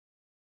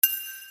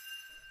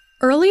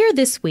Earlier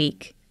this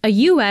week, a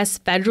U.S.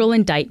 federal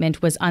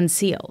indictment was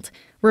unsealed,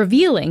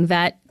 revealing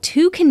that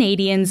 2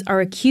 Canadians are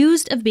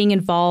accused of being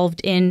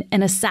involved in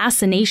an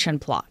assassination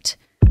plot.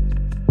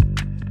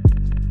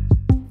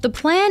 The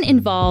plan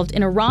involved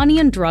an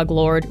Iranian drug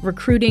lord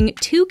recruiting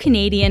 2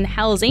 Canadian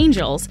Hells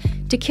Angels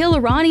to kill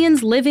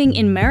Iranians living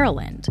in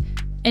Maryland,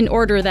 an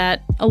order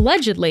that,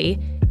 allegedly,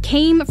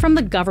 came from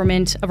the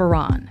government of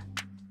Iran.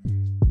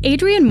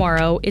 Adrian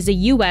Morrow is a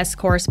U.S.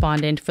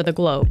 correspondent for The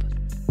Globe.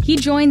 He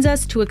joins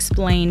us to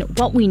explain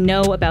what we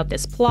know about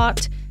this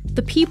plot,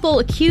 the people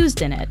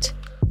accused in it,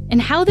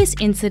 and how this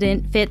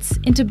incident fits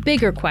into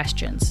bigger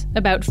questions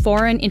about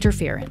foreign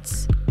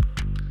interference.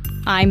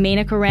 I'm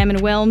Menaka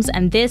Raman-Wilms,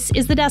 and this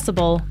is The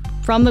Decibel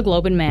from The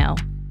Globe and Mail.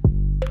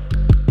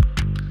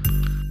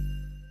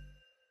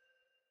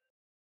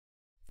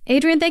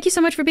 Adrian, thank you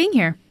so much for being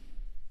here.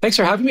 Thanks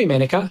for having me,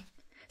 Menaka.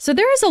 So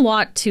there is a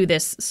lot to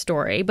this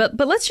story, but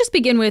let's just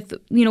begin with,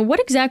 what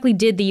exactly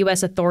did the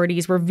U.S.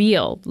 authorities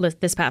reveal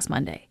this past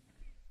Monday?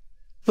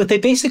 What they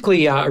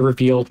basically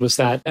revealed was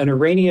that an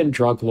Iranian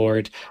drug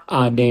lord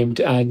named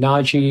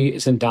Naji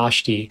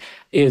Zindashti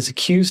is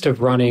accused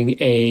of running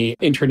a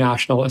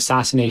international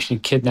assassination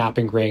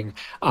kidnapping ring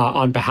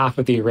on behalf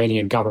of the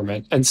Iranian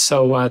government. And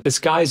so this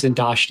guy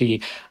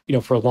Zindashti,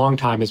 for a long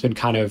time has been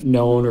kind of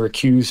known or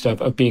accused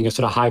of being a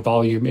sort of high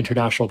volume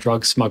international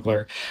drug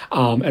smuggler.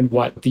 And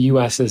what the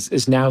U.S.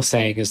 is now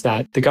saying is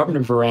that the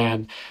government of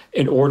Iran,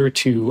 in order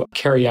to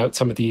carry out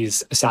some of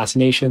these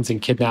assassinations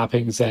and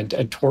kidnappings and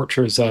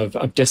tortures of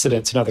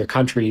dissidents in other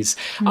countries,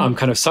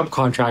 kind of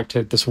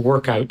subcontracted this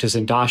work out to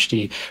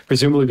Zindashti,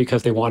 presumably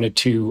because they wanted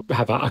to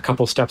have a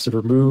couple steps of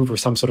remove or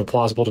some sort of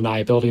plausible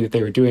deniability that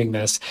they were doing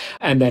this.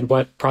 And then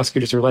what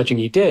prosecutors are alleging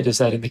he did is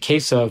that in the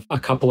case of a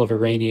couple of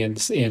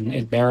Iranians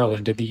in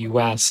Maryland, in the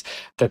U.S.,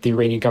 that the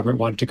Iranian government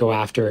wanted to go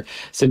after,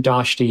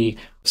 Zindashti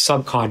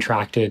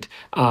subcontracted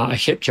a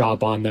hit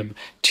job on them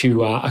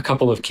to a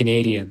couple of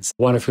Canadians,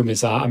 one of whom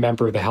is a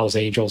member of the Hells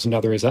Angels,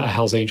 another is a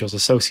Hells Angels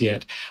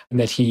associate, and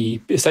that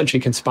he essentially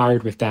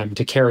conspired with them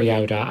to carry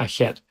out a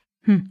hit.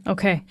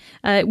 Okay.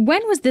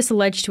 When was this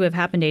alleged to have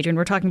happened, Adrian?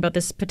 We're talking about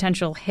this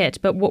potential hit,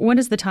 but what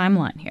is the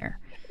timeline here?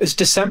 It's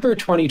December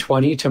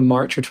 2020 to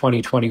March of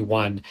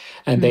 2021,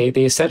 and they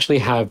essentially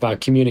have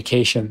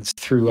communications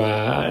through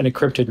an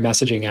encrypted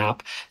messaging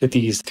app that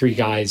these 3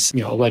 guys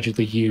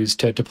allegedly used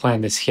to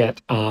plan this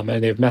hit, and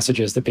they have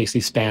messages that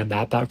basically span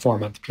that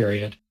 4-month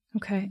period.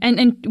 Okay.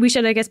 And we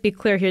should, I guess, be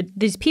clear here.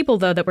 These people,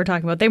 though, that we're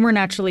talking about, they weren't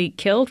actually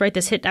killed, right?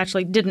 This hit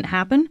actually didn't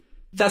happen?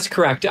 That's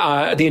correct.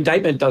 The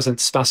indictment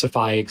doesn't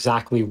specify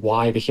exactly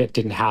why the hit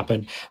didn't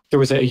happen. There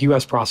was a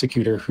U.S.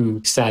 prosecutor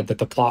who said that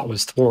the plot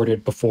was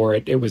thwarted before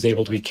it was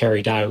able to be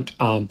carried out,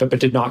 but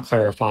did not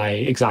clarify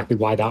exactly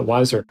why that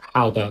was or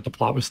how the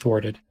plot was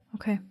thwarted.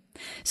 Okay.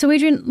 So,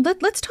 Adrian,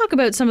 let's talk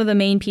about some of the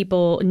main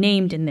people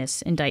named in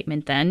this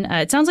indictment then.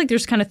 It sounds like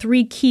there's kind of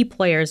 3 key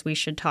players we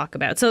should talk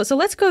about. So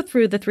let's go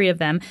through the 3 of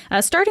them,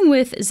 starting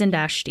with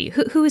Zindashti.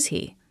 Who is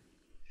he?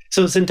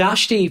 So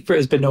Zindashti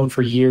has been known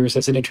for years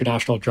as an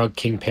international drug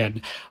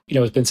kingpin.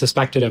 Has been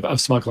suspected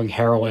of smuggling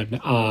heroin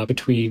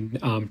between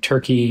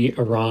Turkey,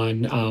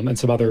 Iran, and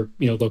some other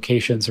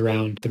locations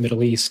around the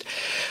Middle East.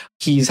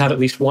 He's had at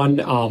least one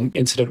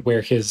incident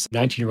where his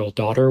 19-year-old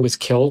daughter was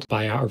killed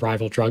by a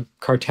rival drug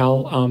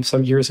cartel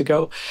some years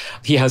ago.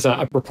 He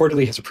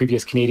reportedly has a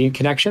previous Canadian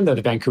connection that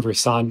the Vancouver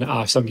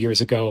Sun some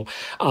years ago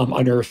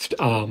unearthed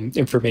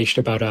information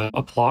about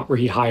a plot where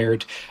he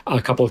hired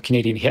a couple of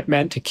Canadian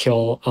hitmen to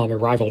kill a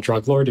rival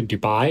drug lord in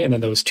Dubai, and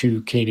then those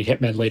 2 Canadian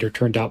hitmen later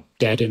turned up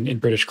dead in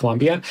British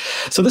Columbia.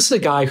 So this is a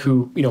guy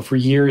who, for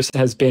years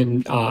has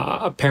been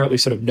apparently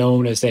sort of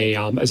known as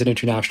an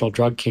international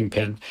drug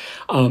kingpin.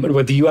 And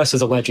what the U.S.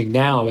 is alleging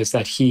now is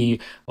that he,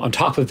 on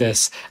top of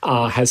this,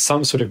 has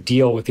some sort of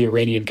deal with the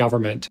Iranian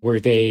government where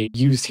they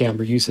used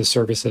him or used his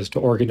services to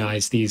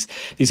organize these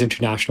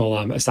international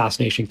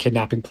assassination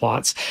kidnapping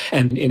plots.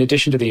 And in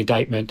addition to the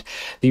indictment,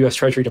 the U.S.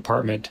 Treasury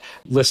Department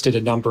listed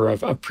a number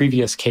of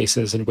previous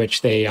cases in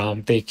which they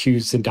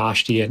accused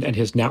Zindashti and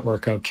his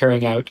network of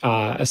carrying out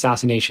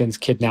assassinations,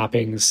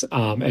 kidnappings,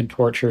 and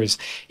tortures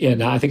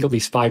in, I think, at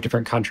least 5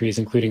 different countries,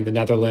 including the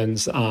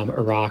Netherlands,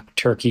 Iraq,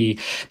 Turkey.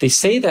 They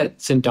say that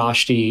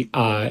Zindashti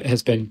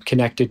has been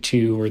connected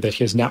to, or that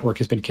his network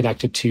has been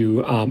connected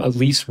to at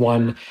least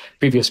one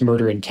previous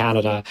murder in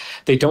Canada.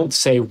 They don't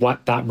say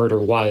what that murder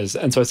was.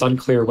 And so it's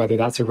unclear whether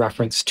that's a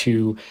reference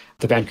to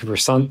the Vancouver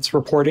Sun's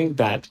reporting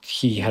that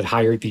he had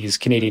hired these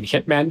Canadian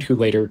hitmen who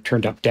later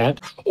turned up dead,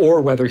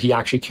 or whether he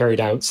actually carried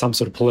out some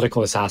sort of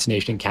political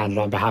assassination in Canada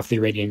on behalf of the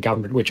Iranian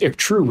government, which, if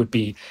true, would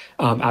be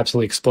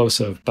absolutely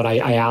explosive. But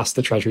I asked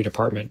the Treasury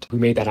Department who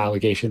made that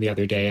allegation the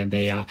other day, and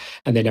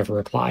they never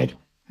replied.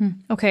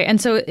 Okay.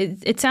 And so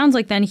it sounds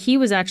like then he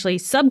was actually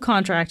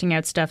subcontracting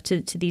out stuff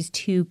to these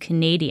 2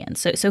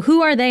 Canadians. So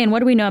who are they and what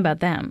do we know about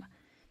them?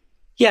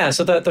 Yeah,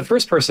 so the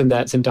first person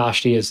that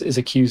Zindashti is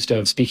accused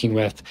of speaking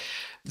with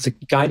There's a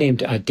guy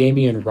named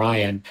Damian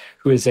Ryan,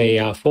 who is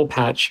a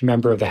full-patch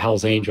member of the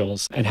Hells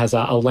Angels and has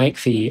a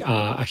lengthy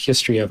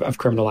history of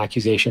criminal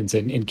accusations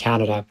in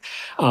Canada.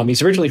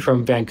 He's originally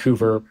from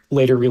Vancouver,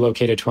 later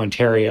relocated to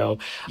Ontario.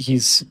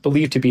 He's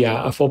believed to be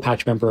a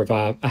full-patch member of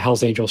a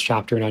Hells Angels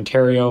chapter in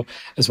Ontario,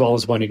 as well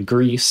as one in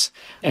Greece.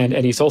 And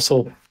he's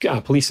also,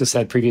 police have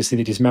said previously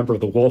that he's a member of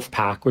the Wolf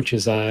Pack, which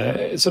is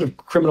a sort of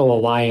criminal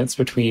alliance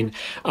between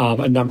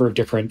a number of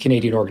different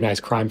Canadian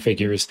organized crime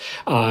figures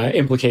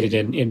implicated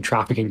in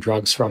trafficking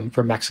drugs from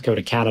Mexico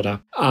to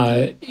Canada.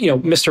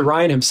 Mr.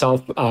 Ryan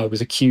himself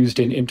was accused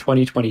in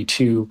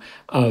 2022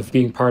 of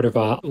being part of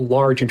a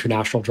large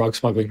international drug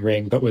smuggling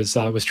ring that was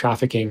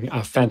trafficking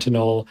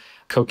fentanyl,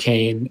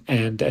 cocaine,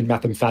 and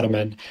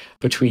methamphetamine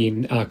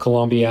between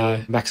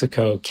Colombia,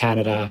 Mexico,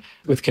 Canada,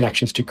 with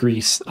connections to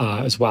Greece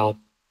as well.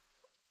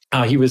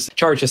 He was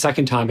charged a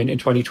second time in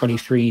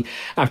 2023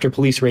 after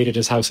police raided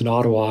his house in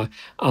Ottawa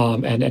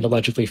and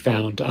allegedly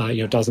found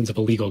dozens of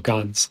illegal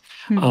guns.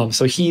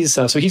 So he's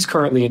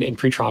currently in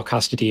pretrial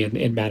custody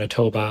in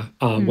Manitoba,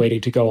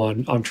 waiting to go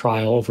on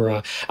trial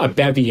over a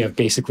bevy of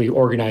basically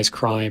organized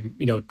crime,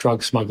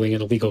 drug smuggling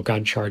and illegal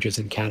gun charges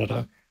in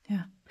Canada.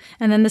 Yeah,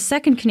 and then the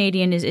second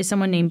Canadian is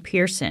someone named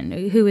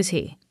Pearson. Who is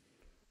he?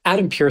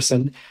 Adam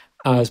Pearson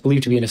is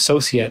believed to be an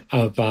associate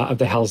of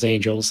the Hells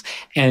Angels.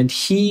 And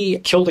he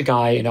killed a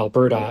guy in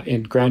Alberta,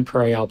 in Grand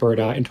Prairie,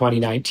 Alberta, in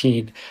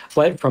 2019,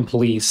 fled from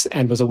police,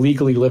 and was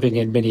illegally living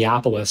in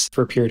Minneapolis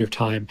for a period of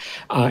time,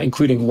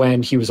 including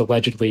when he was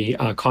allegedly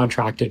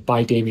contracted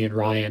by Damian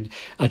Ryan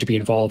to be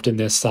involved in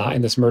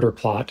this murder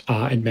plot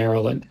in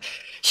Maryland.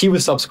 He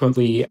was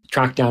subsequently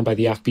tracked down by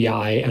the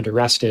FBI and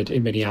arrested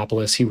in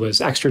Minneapolis. He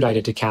was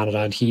extradited to Canada,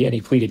 and he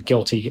pleaded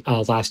guilty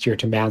last year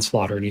to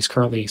manslaughter, and he's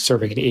currently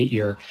serving an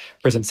 8-year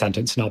prison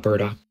sentence in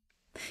Alberta.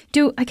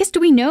 Do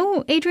we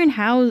know, Adrian,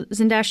 how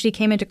Zindashti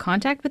came into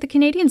contact with the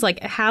Canadians, like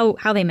how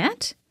they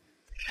met?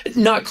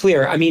 Not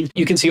clear. I mean,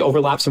 you can see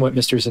overlaps in what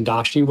Mr.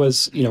 Zindashti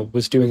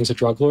was doing as a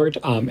drug lord,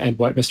 and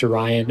what Mr.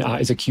 Ryan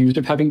is accused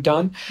of having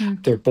done.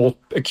 They're both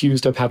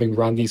accused of having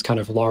run these kind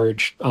of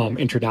large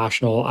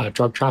international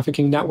drug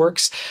trafficking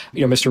networks.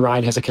 Mr.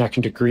 Ryan has a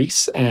connection to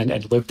Greece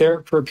and lived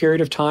there for a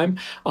period of time,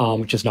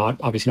 which is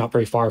obviously not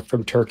very far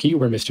from Turkey,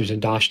 where Mr.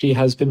 Zindashti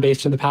has been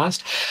based in the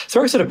past. So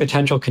there are sort of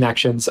potential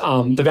connections.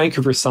 The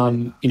Vancouver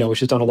Sun, which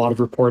has done a lot of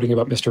reporting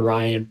about Mr.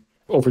 Ryan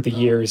over the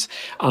years,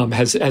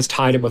 has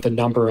tied him with a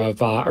number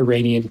of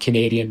Iranian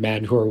Canadian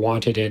men who are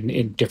wanted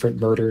in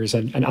different murders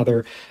and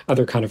other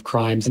kind of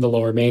crimes in the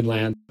Lower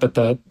Mainland. But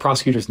the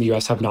prosecutors in the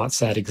U.S. have not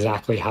said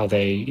exactly how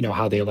they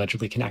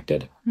allegedly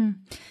connected.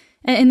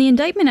 And the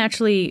indictment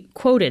actually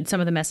quoted some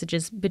of the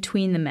messages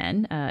between the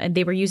men, and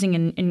they were using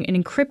an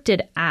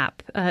encrypted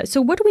app. So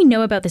what do we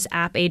know about this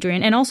app,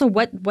 Adrian, and also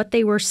what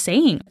they were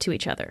saying to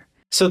each other?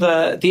 So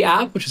the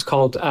app, which is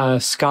called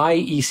Sky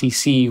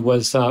ECC,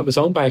 was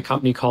owned by a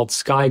company called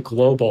Sky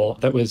Global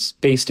that was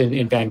based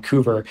in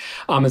Vancouver.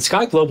 And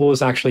Sky Global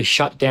was actually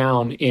shut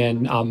down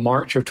in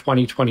March of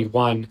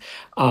 2021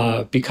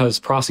 because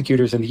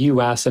prosecutors in the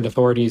U.S. and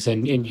authorities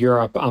in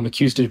Europe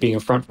accused it of being a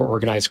front for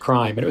organized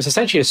crime. And it was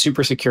essentially a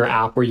super secure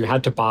app where you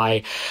had to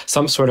buy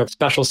some sort of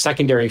special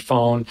secondary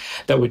phone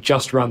that would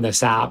just run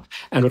this app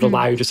and would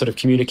allow you to sort of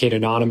communicate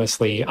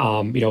anonymously,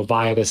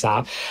 via this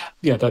app.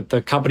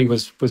 The company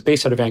was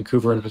based out of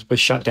Vancouver and was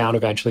shut down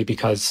eventually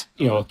because,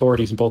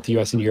 authorities in both the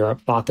US and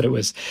Europe thought that it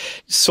was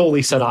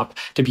solely set up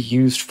to be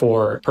used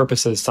for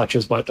purposes such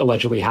as what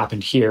allegedly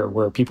happened here,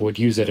 where people would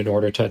use it in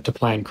order to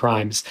plan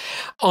crimes.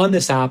 On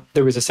this app,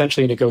 there was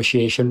essentially a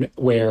negotiation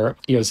where,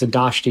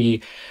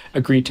 Zindashti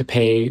agreed to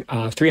pay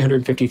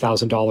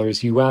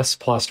 $350,000 US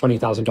plus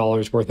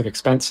 $20,000 worth of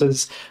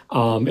expenses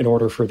in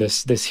order for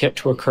this hit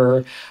to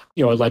occur.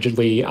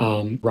 Allegedly,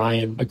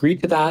 Ryan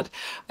agreed to that.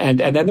 And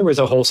then there was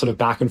a whole sort of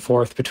back and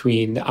forth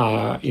between,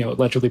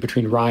 allegedly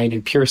between Ryan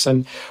and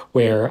Pearson,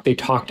 where they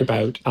talked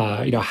about,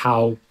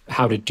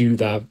 how to do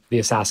the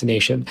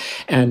assassination.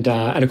 And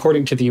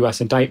according to the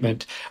U.S.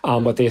 indictment,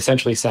 what they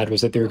essentially said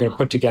was that they were going to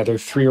put together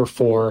 3 or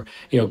 4,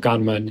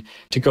 gunmen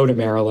to go to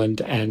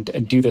Maryland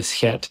and do this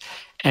hit.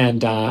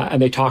 And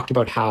they talked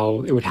about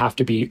how it would have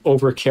to be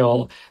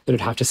overkill, that it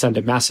would have to send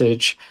a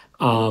message,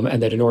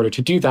 and that in order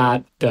to do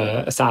that,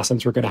 the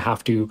assassins were going to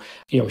have to,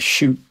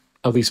 shoot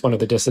at least one of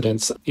the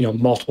dissidents,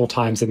 multiple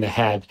times in the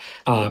head.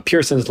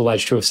 Pearson is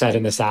alleged to have said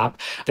in this app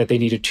that they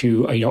needed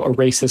to,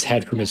 erase his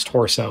head from his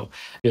torso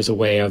as a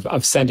way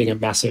of sending a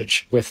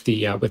message with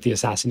the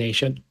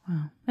assassination.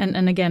 Wow.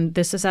 And again,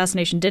 this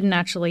assassination didn't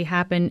actually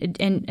happen,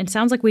 and it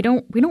sounds like we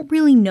don't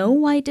really know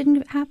why it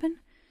didn't happen.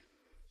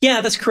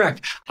 Yeah, that's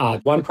correct.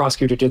 One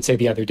prosecutor did say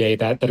the other day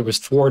that it was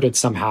thwarted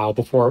somehow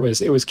before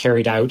it was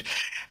carried out.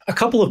 A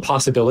couple of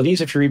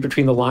possibilities, if you read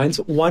between the lines.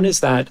 One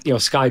is that,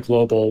 Sky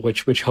Global,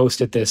 which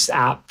hosted this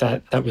app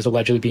that was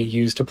allegedly being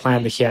used to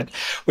plan the hit,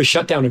 was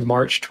shut down in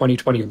March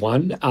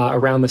 2021,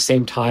 around the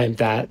same time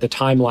that the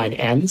timeline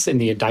ends in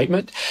the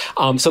indictment.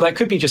 So that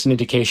could be just an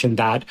indication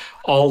that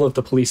all of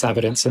the police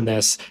evidence in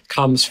this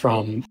comes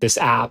from this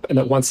app, and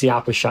that once the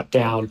app was shut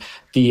down,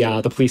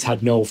 the police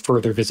had no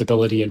further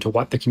visibility into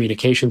what the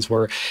communications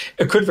were.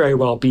 It could very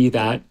well be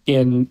that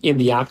in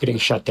the app getting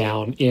shut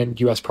down, in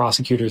U.S.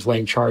 prosecutors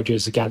laying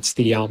charges against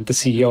the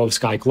CEO of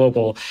Sky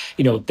Global,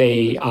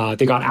 they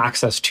got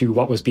access to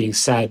what was being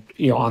said,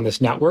 on this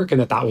network,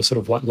 and that was sort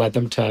of what led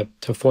them to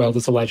foil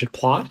this alleged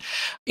plot.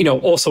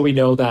 Also we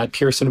know that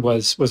Pearson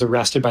was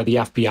arrested by the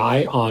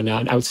FBI on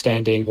an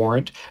outstanding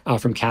warrant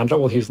from Canada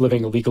while he was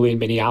living illegally in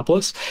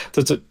Minneapolis.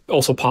 So it's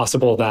also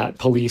possible that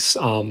police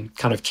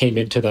kind of came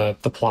into the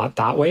plot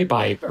that way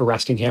by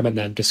arresting him and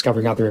then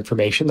discovering other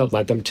information that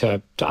led them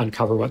to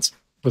uncover what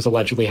was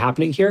allegedly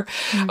happening here.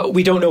 Mm-hmm.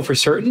 We don't know for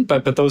certain,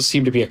 but those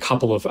seem to be a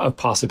couple of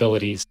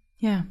possibilities.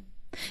 Yeah.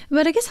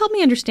 But I guess help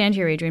me understand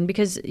here, Adrian,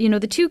 because,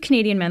 the two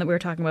Canadian men that we were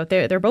talking about,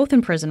 they're both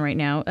in prison right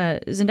now.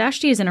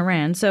 Zindashti is in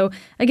Iran. So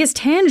I guess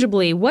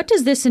tangibly, what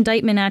does this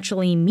indictment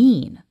actually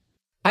mean?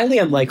 Highly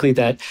unlikely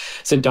that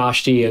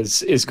Zindashti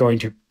is going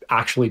to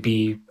actually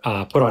be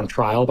put on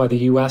trial by the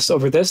U.S.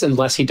 over this,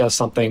 unless he does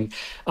something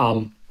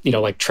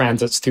like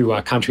transits through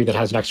a country that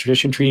has an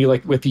extradition treaty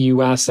like with the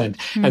U.S. and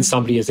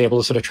somebody is able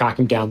to sort of track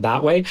him down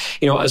that way.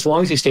 As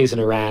long as he stays in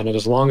Iran and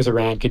as long as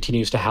Iran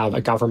continues to have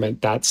a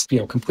government that's,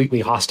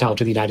 completely hostile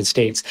to the United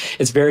States,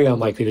 it's very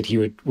unlikely that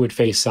he would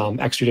face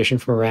extradition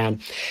from Iran.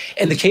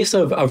 In the case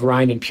of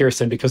Ryan and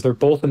Pearson, because they're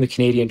both in the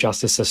Canadian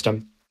justice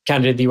system,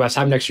 Canada and the U.S.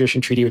 have an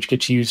extradition treaty which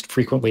gets used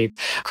frequently.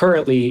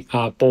 Currently,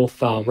 both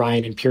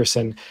Ryan and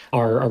Pearson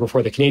are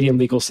before the Canadian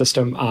legal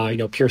system.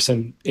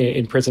 Pearson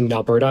in prison in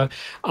Alberta,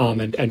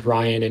 and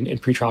Ryan in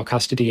pretrial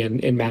custody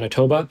in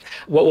Manitoba.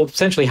 What will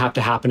essentially have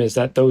to happen is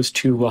that those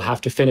two will have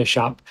to finish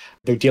up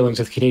their dealings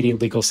with the Canadian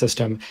legal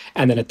system,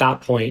 and then at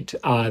that point,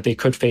 they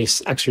could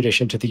face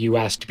extradition to the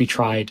U.S. to be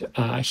tried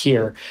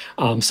here.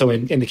 So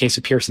in the case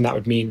of Pearson, that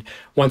would mean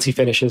once he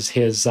finishes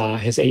his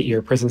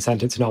 8-year prison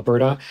sentence in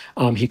Alberta,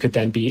 he could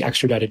then be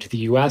extradited to the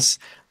U.S.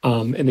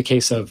 In the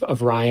case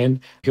of Ryan,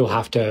 he'll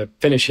have to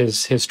finish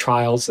his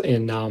trials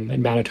in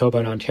Manitoba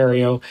and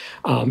Ontario,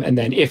 and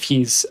then if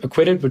he's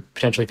acquitted, would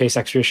potentially face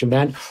extradition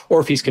then, or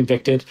if he's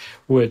convicted,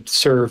 would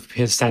serve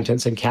his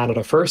sentence in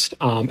Canada first,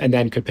 and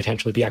then could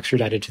potentially be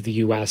extradited to the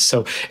U.S.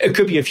 So it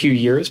could be a few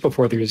years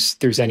before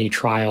there's any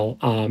trial,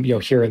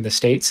 here in the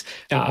States,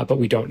 but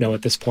we don't know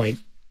at this point,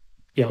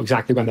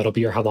 exactly when that'll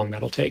be or how long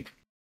that'll take.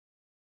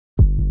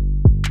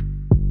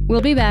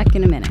 We'll be back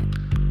in a minute.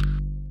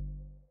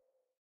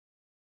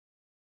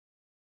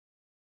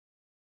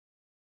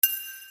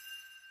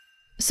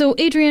 So,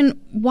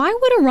 Adrian, why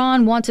would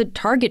Iran want to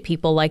target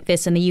people like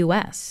this in the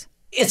U.S.?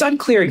 It's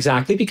unclear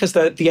exactly because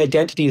the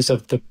identities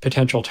of the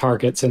potential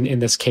targets in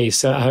this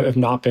case have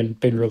not been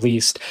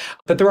released.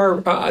 But there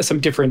are some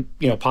different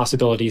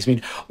possibilities. I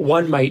mean,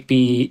 one might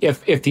be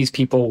if these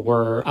people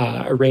were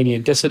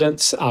Iranian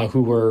dissidents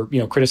who were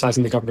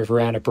criticizing the government of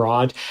Iran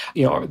abroad.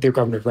 The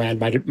government of Iran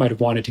might have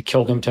wanted to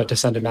kill them to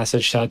send a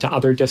message to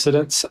other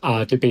dissidents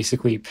to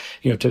basically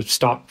to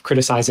stop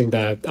criticizing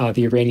the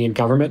Iranian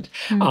government,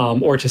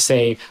 or to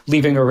say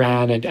leaving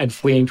Iran and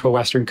fleeing to a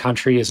Western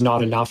country is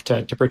not enough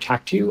to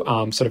protect you.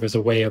 Sort of as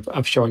a way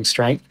of showing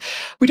strength.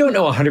 We don't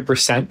know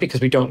 100%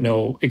 because we don't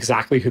know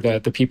exactly who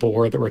the people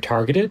were that were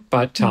targeted,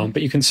 but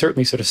you can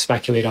certainly sort of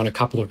speculate on a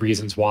couple of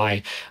reasons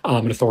why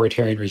an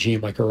authoritarian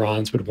regime like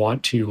Iran's would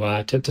want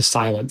to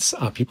silence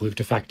people who've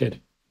defected.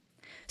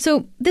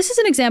 So this is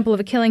an example of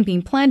a killing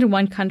being planned in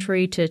one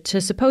country to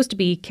supposed to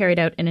be carried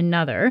out in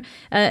another.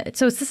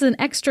 So this is an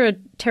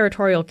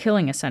extraterritorial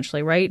killing,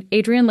 essentially, right?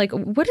 Adrian,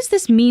 what does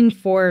this mean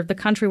for the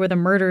country where the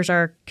murders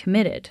are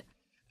committed?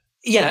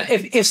 Yeah,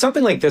 if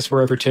something like this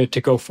were ever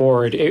to go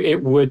forward,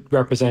 it would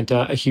represent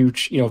a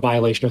huge,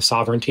 violation of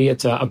sovereignty.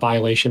 It's a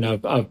violation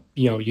of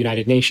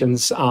United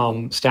Nations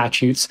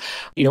statutes.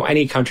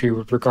 Any country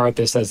would regard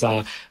this as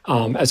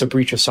a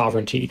breach of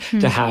sovereignty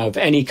to have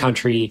any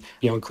country,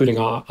 including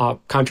a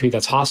country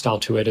that's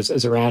hostile to it,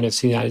 as Iran is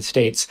the United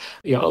States,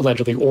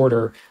 allegedly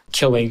order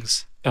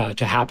killings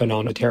to happen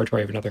on a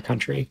territory of another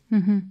country.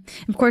 Mm-hmm.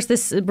 Of course,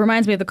 this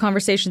reminds me of the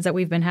conversations that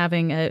we've been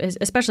having,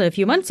 especially a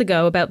few months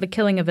ago, about the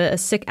killing of a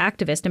Sikh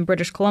activist in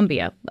British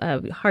Columbia,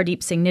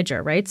 Hardeep Singh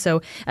Nijjar, right?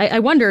 So I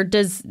wonder,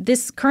 does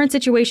this current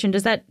situation,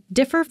 does that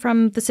differ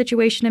from the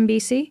situation in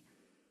BC?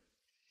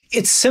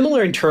 It's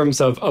similar in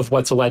terms of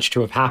what's alleged to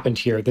have happened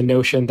here. The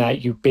notion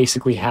that you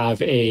basically have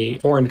a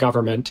foreign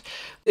government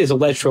is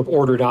alleged to have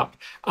ordered up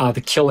the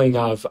killing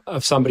of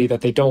somebody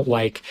that they don't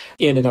like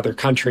in another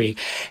country.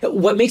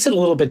 What makes it a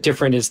little bit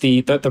different is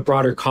the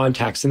broader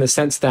context, in the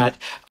sense that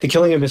the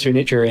killing of Mr.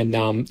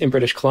 Nijjar in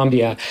British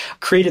Columbia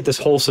created this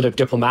whole sort of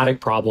diplomatic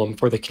problem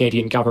for the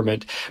Canadian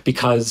government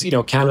because,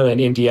 Canada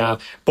and India,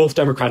 both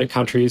democratic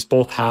countries,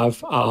 both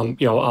have,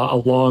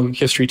 a long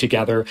history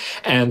together.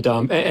 And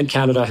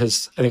Canada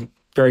has, I think,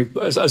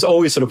 has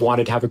always sort of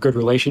wanted to have a good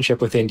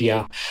relationship with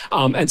India.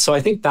 And so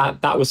I think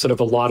that was sort of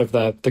a lot of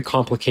the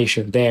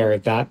complication there,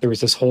 that there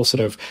was this whole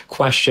sort of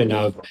question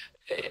of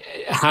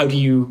how do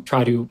you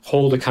try to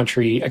hold a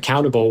country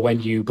accountable when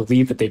you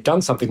believe that they've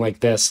done something like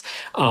this,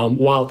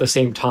 while at the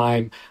same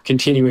time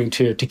continuing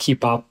to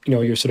keep up,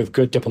 your sort of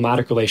good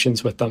diplomatic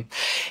relations with them.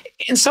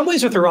 In some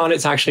ways with Iran,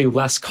 it's actually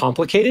less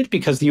complicated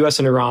because the U.S.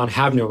 and Iran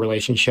have no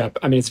relationship.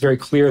 I mean, it's very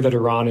clear that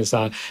Iran is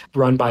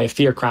run by a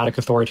theocratic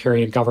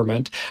authoritarian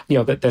government,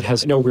 that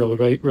has no real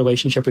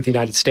relationship with the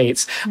United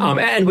States,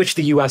 and which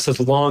the U.S. has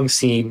long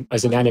seen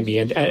as an enemy,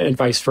 and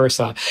vice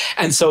versa.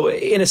 And so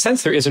in a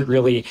sense, there isn't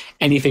really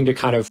anything to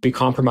kind of be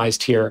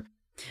compromised here.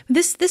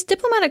 This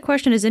diplomatic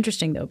question is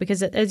interesting, though,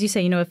 because as you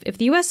say, if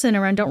the U.S. and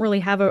Iran don't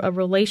really have a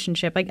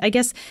relationship, I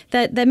guess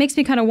that makes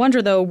me kind of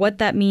wonder, though, what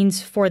that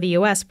means for the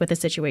U.S. with a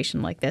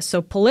situation like this.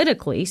 So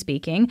politically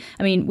speaking,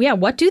 I mean,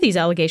 what do these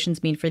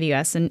allegations mean for the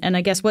U.S.? And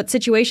I guess what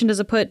situation does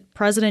it put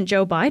President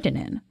Joe Biden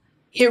in?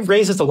 It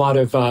raises a lot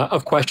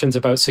of questions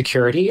about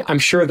security. I'm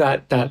sure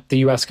that the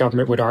U.S.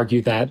 government would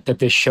argue that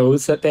this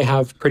shows that they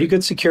have pretty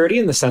good security,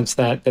 in the sense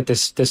that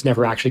this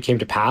never actually came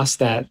to pass,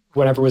 that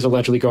whatever was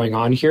allegedly going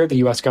on here, the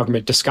U.S.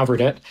 government discovered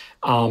it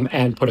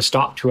and put a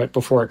stop to it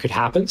before it could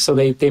happen. So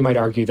they might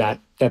argue that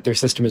their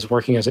system is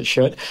working as it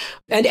should.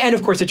 And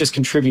of course, it just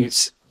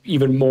contributes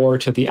even more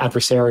to the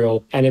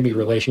adversarial enemy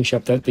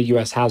relationship that the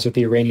U.S. has with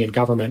the Iranian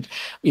government.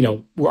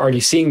 We're already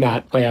seeing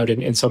that play out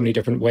in so many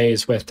different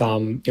ways with,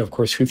 of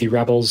course, Houthi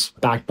rebels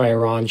backed by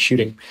Iran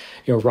shooting,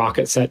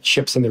 rockets at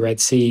ships in the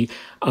Red Sea.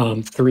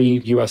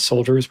 3 U.S.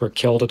 soldiers were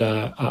killed at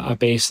a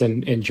base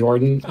in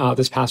Jordan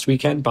this past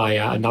weekend by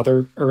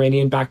another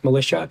Iranian-backed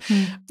militia.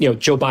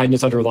 Joe Biden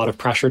is under a lot of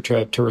pressure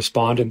to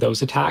respond in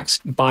those attacks.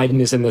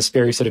 Biden is in this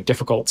very sort of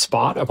difficult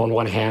spot of, on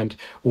one hand,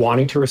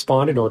 wanting to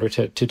respond in order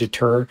to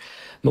deter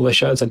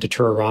militias and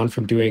deter Iran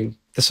from doing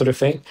this sort of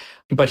thing.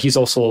 But he's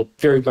also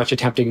very much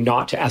attempting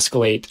not to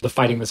escalate the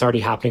fighting that's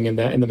already happening in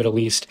the Middle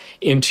East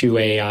into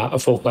a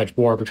full-fledged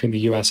war between the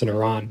U.S. and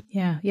Iran.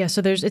 Yeah.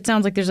 So it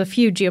sounds like there's a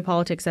few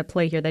geopolitics at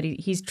play here that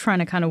he's trying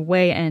to kind of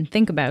weigh and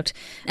think about.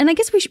 And I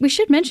guess we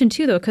should mention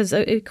too, though, because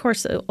of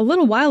course a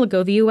little while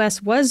ago the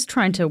U.S. was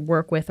trying to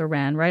work with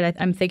Iran, right?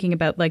 I'm thinking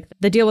about like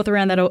the deal with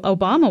Iran that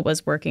Obama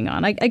was working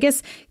on. I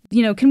guess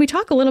can we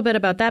talk a little bit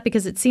about that,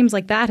 because it seems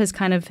like that has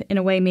kind of in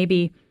a way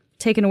maybe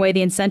taken away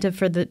the incentive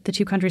for the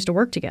two countries to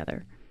work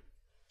together.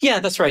 Yeah,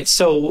 that's right.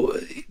 So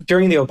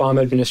during the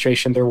Obama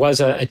administration, there was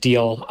a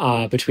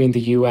deal between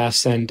the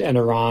U.S. and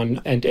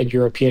Iran and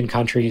European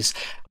countries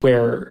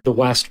where the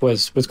West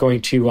was going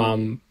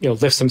to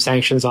lift some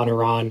sanctions on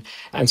Iran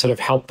and sort of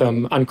help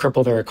them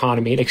uncripple their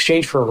economy in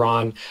exchange for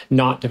Iran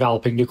not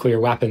developing nuclear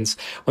weapons.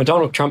 When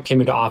Donald Trump came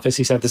into office,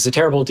 he said this is a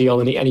terrible deal,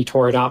 and he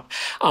tore it up.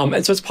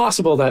 And so it's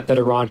possible that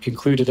Iran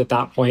concluded at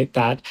that point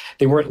that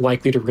they weren't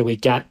likely to really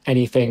get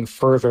anything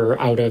further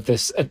out of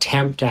this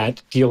attempt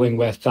at dealing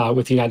with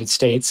the United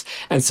States.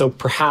 And so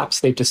perhaps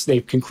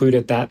they've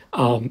concluded that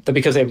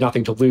because they have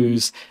nothing to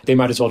lose, they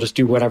might as well just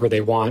do whatever they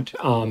want,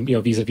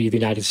 vis-a-vis the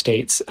United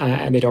States.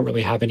 And they don't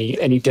really have any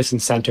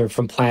disincentive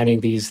from planning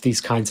these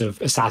kinds of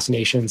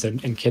assassinations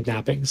and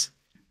kidnappings.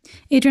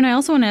 Adrian, I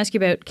also want to ask you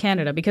about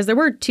Canada, because there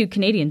were 2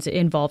 Canadians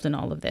involved in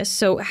all of this.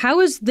 So how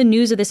is the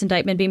news of this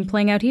indictment being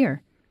playing out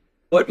here?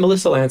 What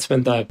Melissa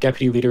Lantsman, the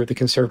deputy leader of the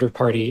Conservative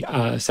Party,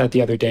 said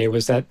the other day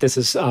was that this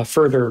is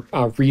further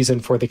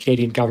reason for the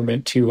Canadian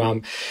government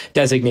to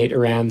designate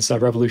Iran's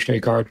Revolutionary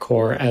Guard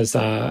Corps as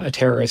a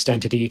terrorist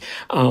entity,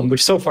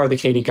 which so far the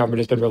Canadian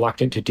government has been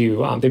reluctant to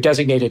do. They've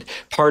designated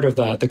part of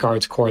the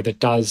Guards Corps that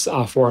does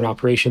foreign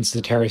operations as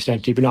a terrorist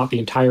entity, but not the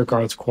entire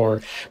Guards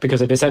Corps, because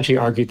they've essentially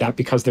argued that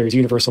because there's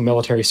universal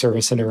military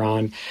service in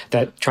Iran,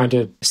 that trying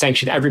to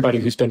sanction everybody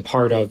who's been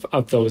part of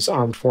those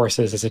armed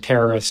forces as a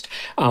terrorist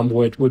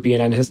would be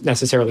an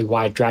unnecessarily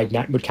wide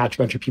dragnet, would catch a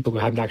bunch of people who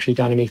haven't actually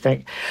done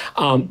anything.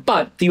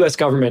 But the U.S.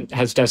 government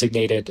has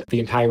designated the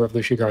entire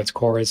Revolutionary Guards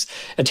Corps as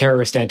a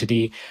terrorist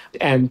entity,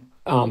 and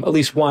at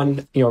least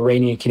one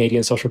Iranian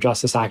Canadian social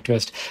justice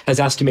activist has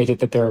estimated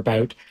that there are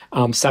about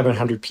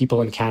 700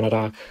 people in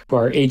Canada who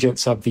are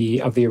agents of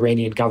the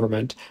Iranian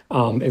government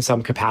in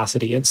some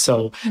capacity. And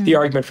so the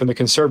argument from the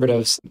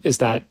Conservatives is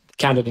that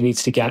Canada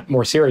needs to get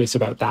more serious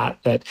about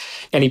that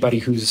anybody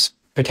who's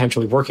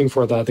potentially working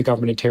for the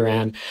government in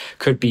Tehran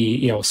could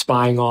be,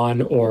 spying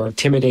on or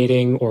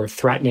intimidating or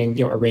threatening,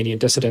 Iranian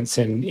dissidents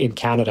in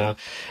Canada.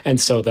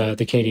 And so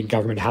the Canadian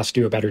government has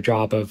to do a better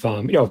job of,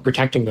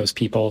 protecting those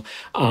people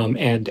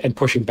and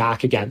pushing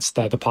back against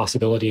the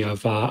possibility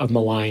of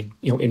malign,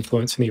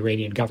 influence from the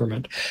Iranian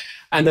government.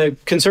 And the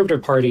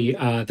Conservative Party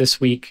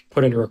this week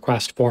put in a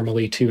request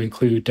formally to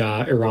include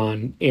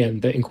Iran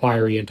in the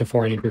inquiry into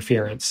foreign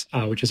interference,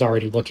 which is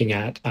already looking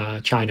at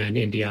China and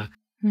India.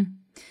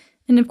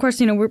 And of course,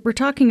 we're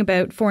talking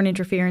about foreign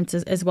interference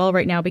as well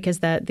right now, because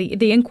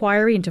the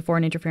inquiry into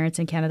foreign interference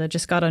in Canada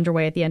just got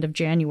underway at the end of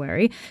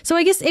January. So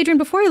I guess, Adrian,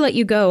 before I let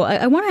you go,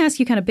 I want to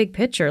ask you kind of big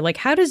picture, like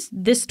how does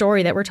this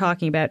story that we're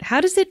talking about, how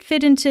does it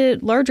fit into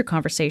larger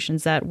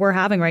conversations that we're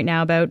having right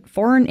now about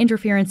foreign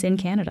interference in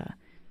Canada?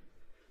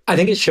 I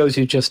think it shows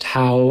you just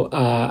how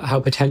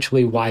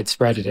potentially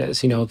widespread it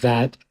is,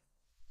 that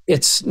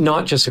it's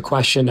not just a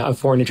question of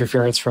foreign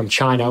interference from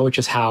China, which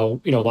is how,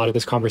 a lot of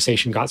this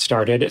conversation got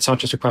started. It's not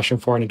just a question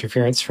of foreign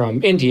interference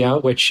from India,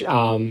 which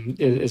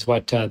is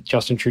what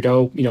Justin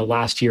Trudeau,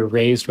 last year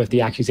raised with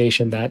the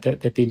accusation that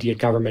the Indian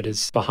government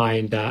is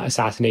behind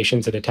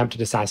assassinations and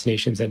attempted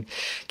assassinations in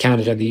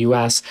Canada and the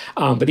US.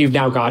 But you've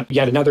now got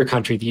yet another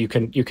country that you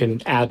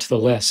can add to the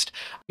list.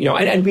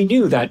 And we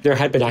knew that there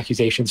had been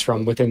accusations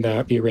from within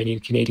the Iranian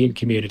Canadian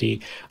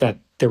community that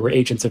there were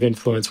agents of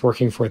influence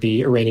working for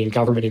the Iranian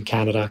government in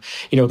Canada.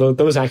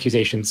 Those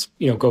accusations,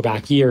 go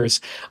back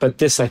years. But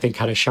this, I think,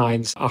 kind of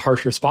shines a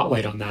harsher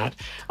spotlight on that.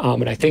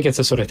 And I think it's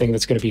the sort of thing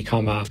that's going to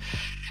become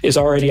is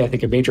already, I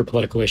think, a major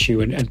political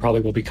issue and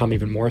probably will become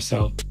even more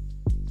so.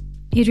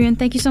 Adrian,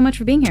 thank you so much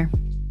for being here.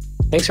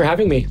 Thanks for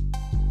having me.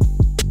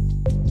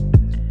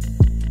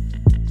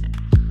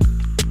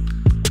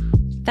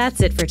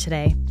 That's it for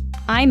today.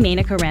 I'm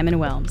Menaka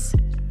Raman-Wilms.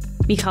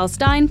 Michal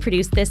Stein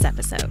produced this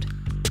episode.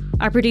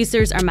 Our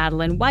producers are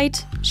Madeline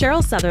White,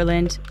 Cheryl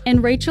Sutherland,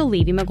 and Rachel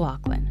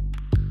Levy-McLaughlin.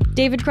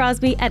 David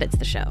Crosby edits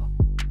the show.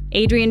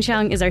 Adrian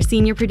Chung is our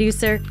senior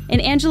producer, and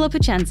Angela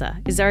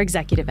Pacenza is our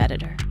executive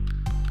editor.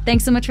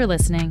 Thanks so much for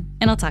listening,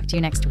 and I'll talk to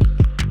you next week.